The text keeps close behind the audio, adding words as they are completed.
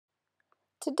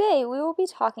Today we will be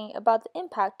talking about the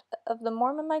impact of the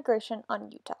Mormon migration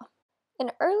on Utah. In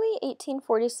early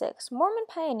 1846, Mormon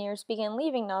pioneers began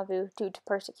leaving Nauvoo due to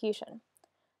persecution.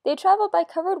 They traveled by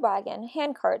covered wagon,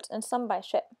 handcarts, and some by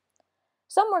ship.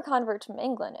 Some were converts from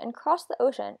England and crossed the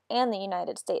ocean and the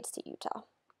United States to Utah.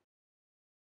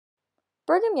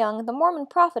 Brigham Young, the Mormon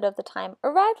prophet of the time,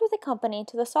 arrived with a company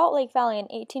to the Salt Lake Valley in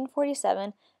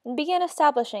 1847 and began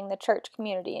establishing the church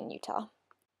community in Utah.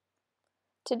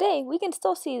 Today, we can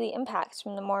still see the impacts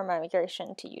from the Mormon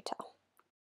migration to Utah.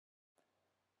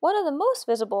 One of the most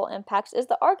visible impacts is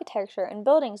the architecture and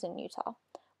buildings in Utah.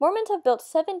 Mormons have built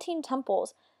 17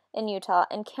 temples in Utah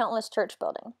and countless church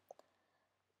buildings.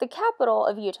 The capital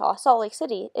of Utah, Salt Lake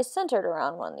City, is centered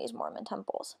around one of these Mormon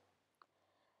temples.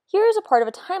 Here is a part of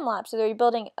a time-lapse of the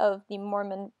rebuilding of the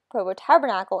Mormon Provo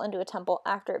Tabernacle into a temple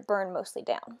after it burned mostly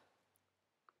down.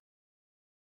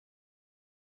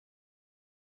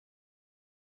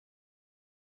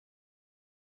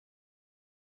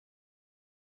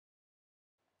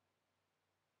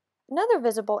 Another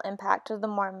visible impact of the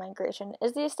Mormon migration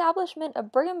is the establishment of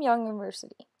Brigham Young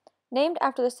University, named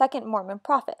after the second Mormon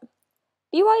prophet.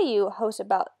 BYU hosts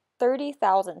about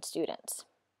 30,000 students.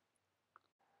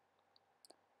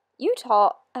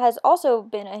 Utah has also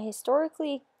been a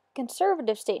historically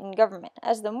conservative state in government,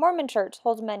 as the Mormon Church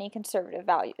holds many conservative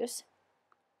values.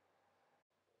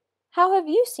 How have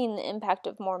you seen the impact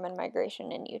of Mormon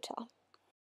migration in Utah?